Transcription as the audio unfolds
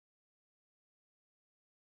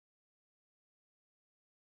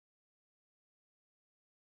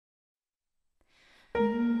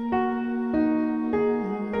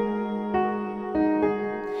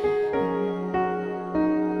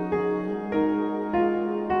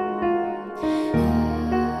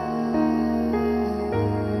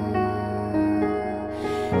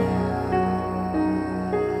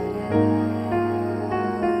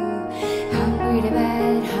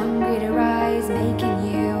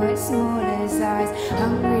smaller size.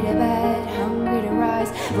 Hungry to bed, hungry to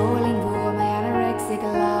rise, falling for my anorexic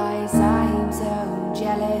lies. I'm so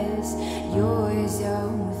jealous, you're so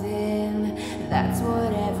thin. That's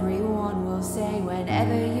what everyone will say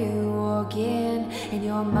whenever you walk in. In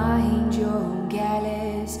your mind you're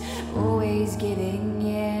callous, always giving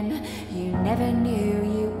in. You never knew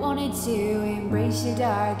you wanted to embrace your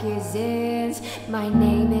darkest sins. My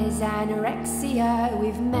name is anorexia,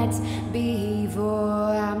 we've met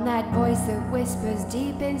before. I'm that voice that whispers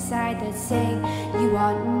deep inside that's saying you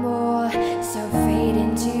want more. So fade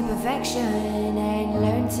into perfection and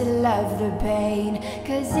learn to love the pain,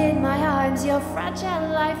 'cause in my arms your fragile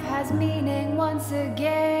life has meaning once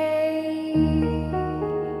again.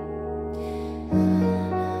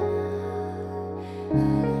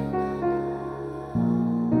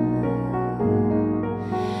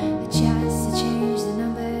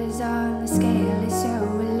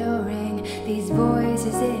 These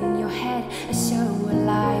voices in your head are so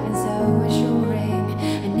alive and so assuring.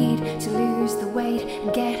 I need to lose the weight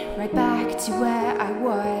and get right back to where I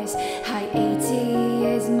was. High 80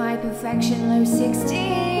 is my perfection, low 60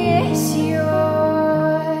 is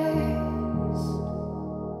yours.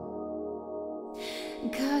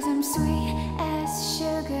 'Cause I'm sweet as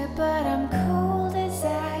sugar, but I'm cold as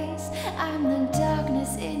ice. I'm the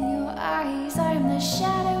darkness in your eyes, I'm the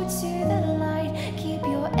shadow to the light. Keep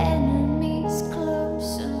your enemies close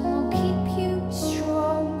and we'll keep you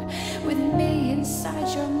strong. With me inside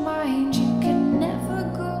your mind you can never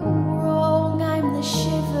go wrong. I'm the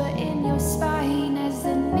shiver in your spine as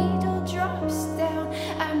the needle drops down.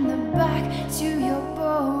 I'm the back to your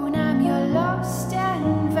bone, I'm your lost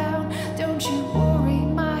and found. Don't you worry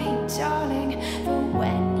my darling, for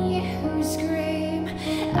when you scream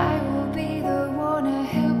I will be the one to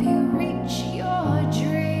help you reach your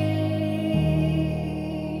dreams.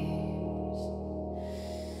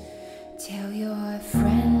 Tell your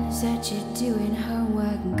friends that you're doing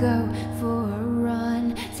homework and go for a run.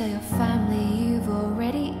 Tell your family you've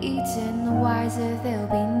already eaten, the wiser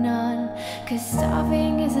there'll be none. 'Cause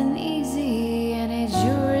starving isn't easy and it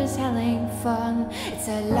sure as hell ain't fun. It's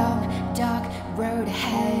a long dark road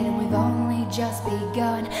ahead and we've only just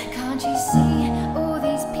begun. Can't you see all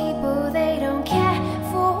these people, they don't care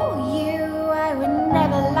for you. I would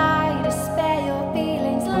never lie to spare your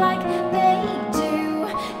feelings like they do.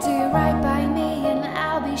 Do right by me and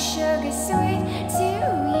I'll be sugar sweet to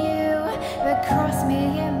you. But cross me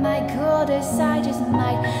in my coldest, I just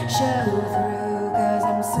might show through. 'Cause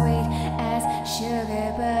I'm sweet as sugar,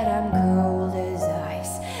 but I'm cold as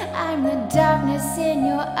ice. I'm the darkness in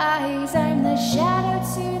your eyes, I'm the shadow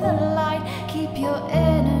to the light. Keep your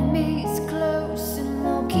enemies close and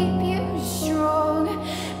they'll keep you strong.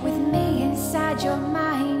 With me inside your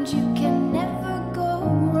mind you can never go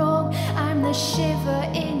wrong. I'm the shiver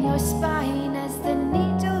in your spine as the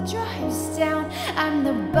needle drives down. I'm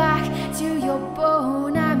the back to your bone,